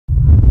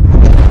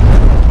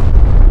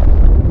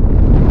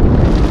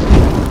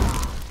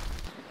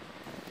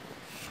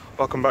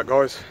Welcome back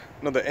guys,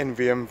 another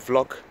NVM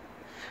vlog.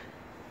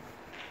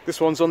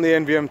 This one's on the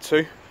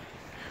NVM2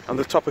 and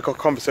the topic of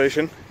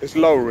conversation is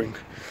lowering.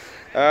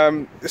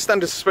 The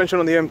standard suspension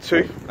on the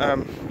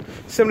M2,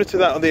 similar to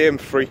that on the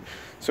M3,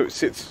 so it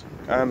sits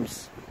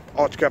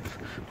arch gap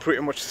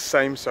pretty much the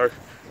same, so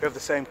we have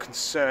the same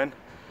concern,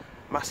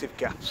 massive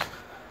gaps.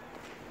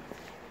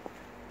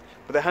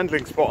 But the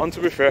handling's spot on,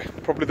 to be fair,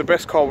 probably the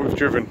best car we've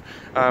driven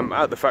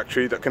at the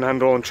factory that can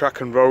handle on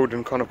track and road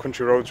and kind of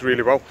country roads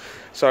really well.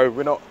 So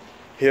we're not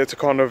here to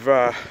kind of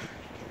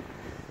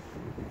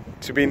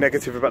to be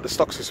negative about the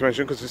stock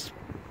suspension because it's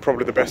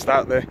probably the best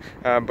out there,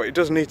 but it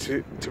does need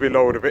to be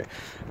lowered a bit.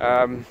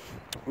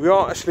 We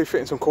are actually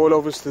fitting some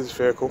coilovers to this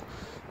vehicle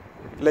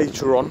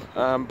later on,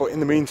 but in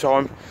the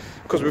meantime,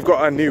 because we've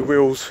got our new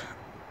wheels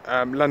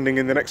landing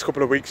in the next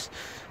couple of weeks,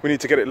 we need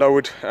to get it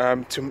lowered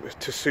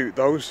to suit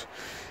those.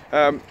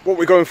 What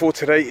we're going for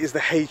today is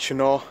the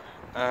H&R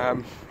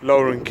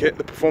lowering kit,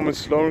 the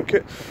performance lowering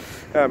kit,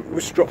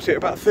 which drops it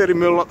about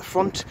 30mm at the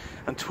front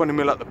and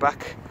 20mm at the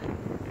back.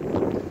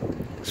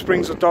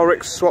 Springs are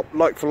direct swap,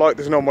 like for like,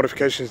 there's no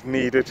modifications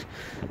needed,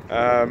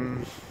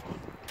 and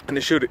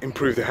it should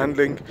improve the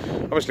handling,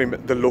 obviously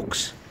the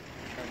looks,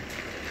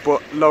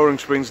 but lowering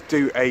springs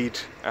do aid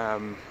a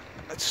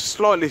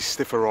slightly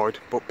stiffer ride,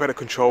 but better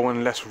control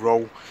and less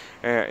roll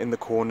in the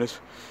corners.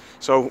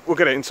 So we'll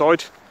get it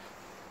inside,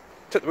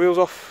 take the wheels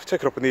off,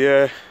 take it up in the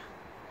air,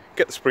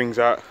 get the springs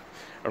out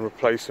and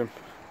replace them.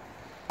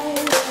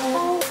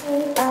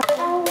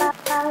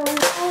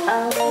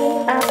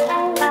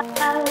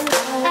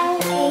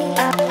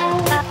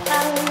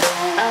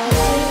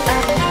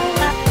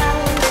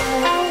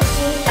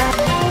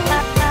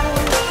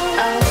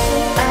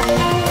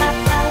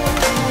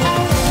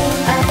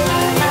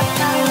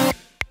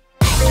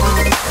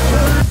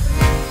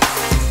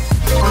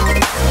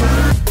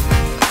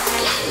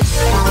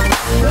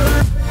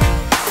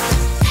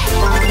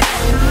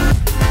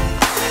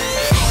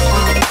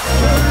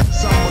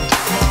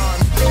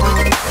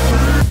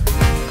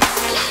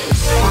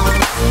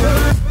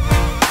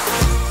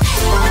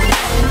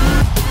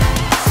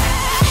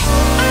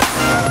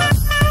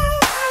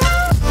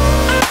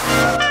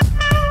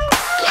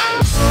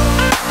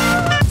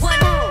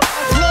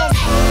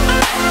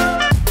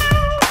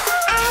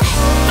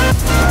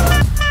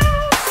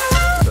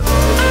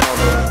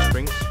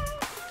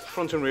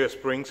 Front and rear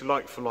springs,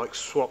 like for like,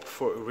 swap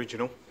for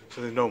original,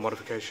 so there's no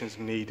modifications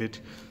needed.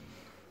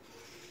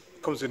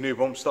 Comes with new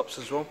bump stops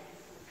as well.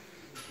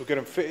 We'll get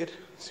them fitted,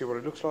 see what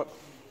it looks like.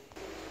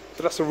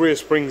 So that's the rear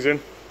springs in.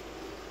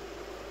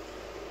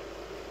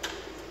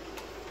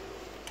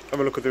 Have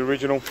a look at the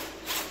original.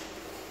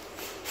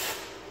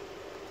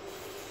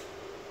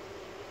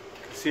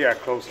 See how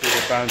closely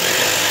they're bound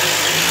together.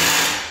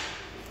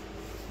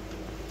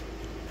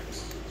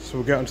 So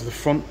we'll get onto the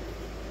front.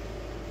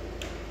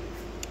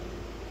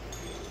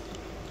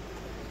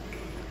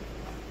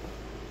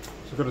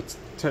 So we've got to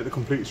take the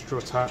complete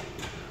strut out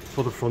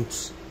for the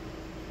fronts,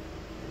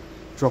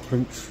 drop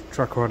links,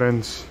 track rod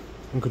ends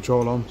and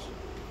control arms.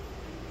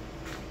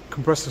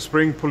 Compress the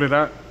spring, pull it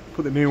out,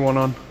 put the new one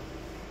on,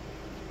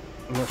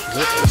 and that's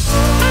it.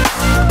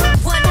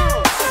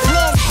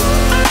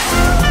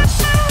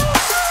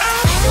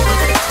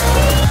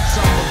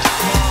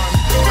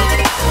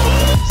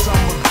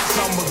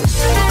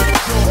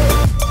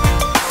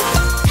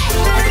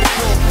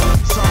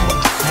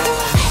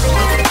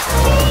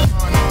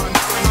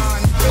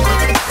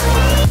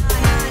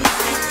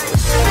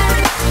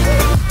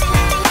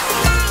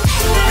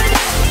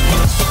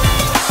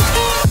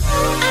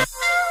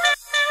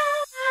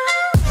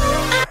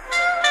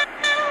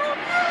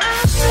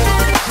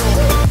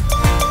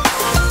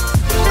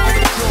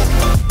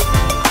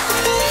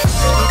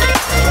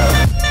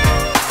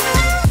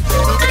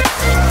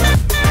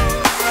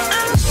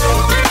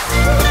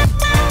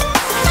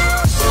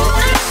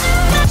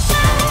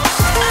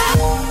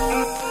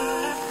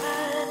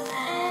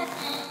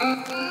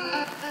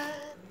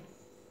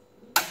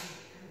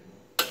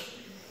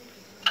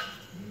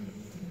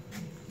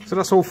 So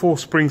that's all 4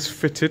 springs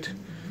fitted,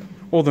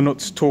 all the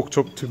nuts torqued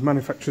up to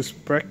manufacturer's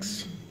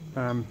specs,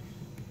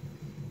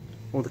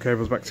 all the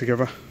cables back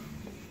together,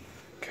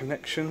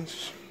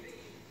 connections,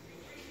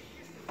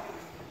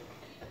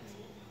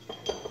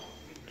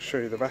 show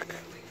you the back.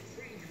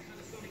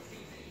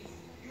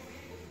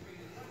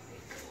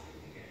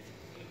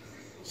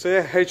 So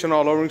yeah, H&R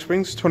lowering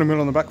springs, 20mm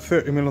on the back,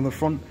 30mm on the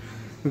front.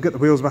 We'll get the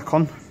wheels back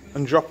on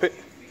and drop it,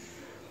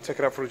 take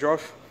it out for a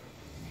drive.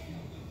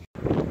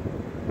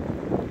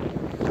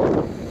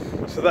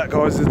 So that,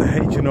 guys, is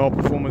the H&R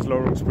performance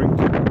lowering spring,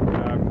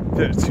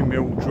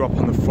 32mm drop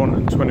on the front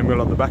and 20mm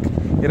on the back.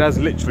 It has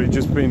literally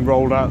just been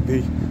rolled out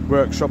the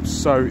workshops,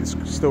 so it's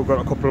still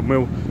got a couple of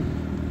mil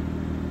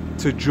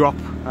to drop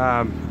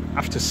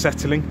after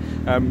settling.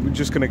 We're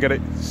just going to get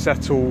it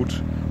settled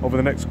over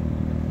the next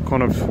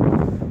kind of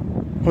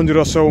 100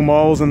 or so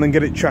miles and then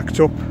get it tracked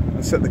up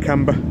and set the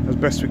camber as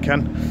best we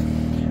can,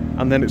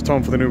 and then it's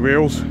time for the new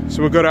wheels.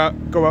 So we'll go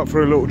out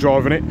for a little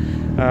drive in it,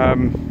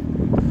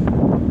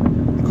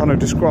 kind of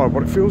describe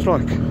what it feels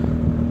like.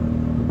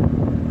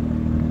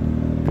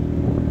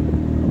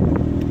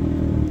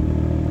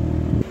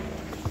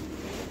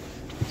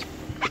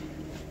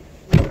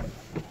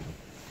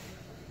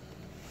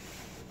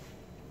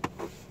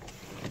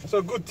 So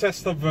a good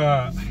test of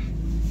the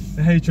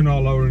H&R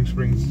lowering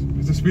springs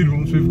is the speed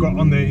bumps we've got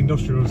on the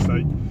industrial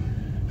estate.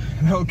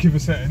 And that'll give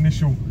us an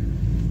initial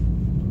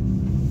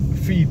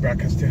feedback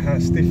as to how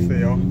stiff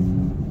they are.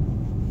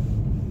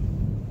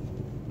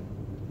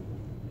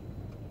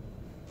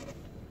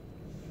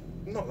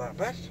 Not that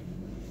bad.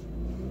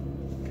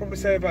 Probably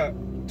say about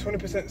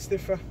 20%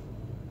 stiffer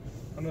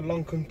on a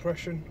long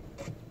compression.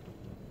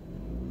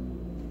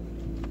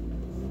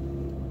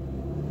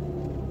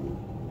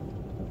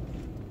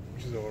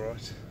 Which is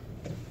alright.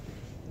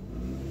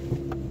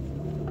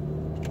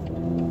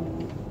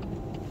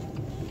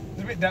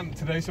 It's a bit damp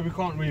today, so we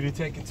can't really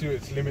take it to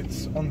its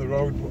limits on the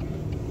road, but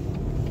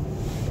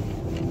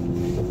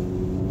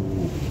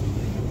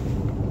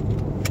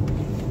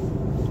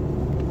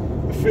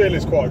the feel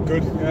is quite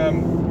good.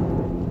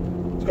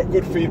 It's got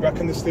good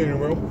feedback in the steering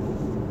wheel.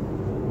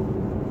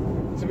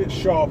 It's a bit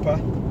sharper.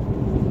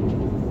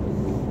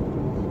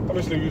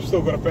 Obviously we've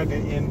still got to bend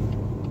it in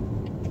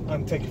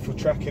and take it for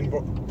tracking,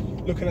 but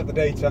looking at the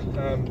data,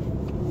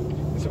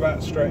 it's about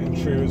as straight and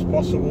true as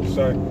possible,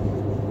 so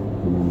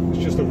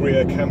it's just the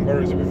rear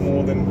camber is a bit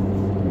more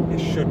than it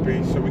should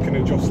be, so we can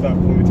adjust that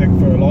when we take it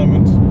for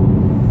alignment.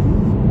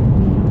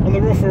 On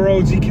the rougher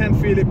roads you can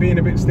feel it being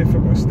a bit stiffer,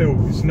 but still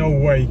it's no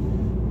way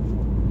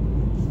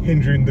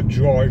hindering the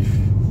drive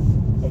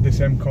of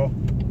this M car.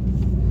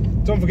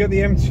 Don't forget the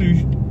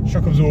M2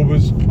 shock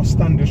absorbers are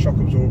standard shock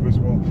absorbers.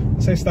 Well, I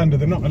say standard,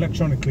 they're not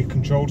electronically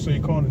controlled, so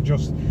you can't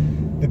adjust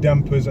the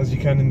dampers as you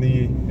can in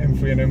the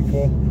M3 and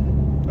M4,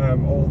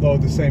 although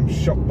the same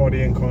shock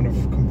body and kind of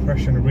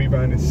compression and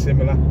rebound is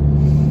similar.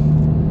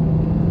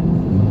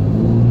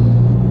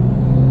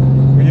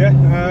 But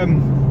yeah,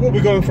 we'll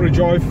be going for a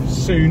drive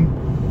soon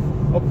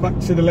up back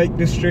to the Lake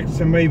District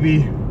and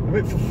maybe a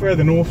bit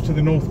further north to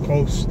the North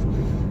Coast,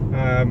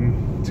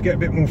 to get a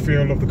bit more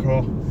feel of the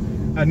car.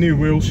 Our new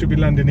wheels should be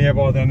landing here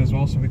by then as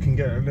well, so we can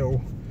get a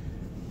little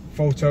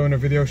photo and a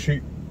video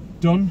shoot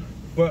done.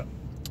 But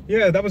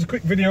yeah, that was a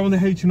quick video on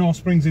the H&R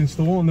springs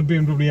install on the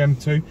BMW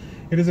M2.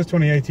 It is a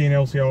 2018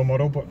 LCR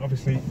model, but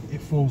obviously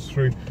it falls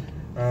through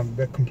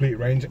the complete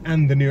range,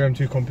 and the new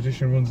M2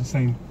 competition runs the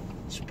same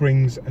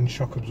springs and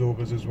shock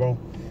absorbers as well.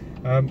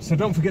 So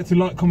don't forget to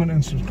like, comment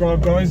and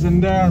subscribe, guys,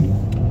 and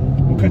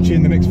we'll catch you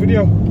in the next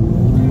video.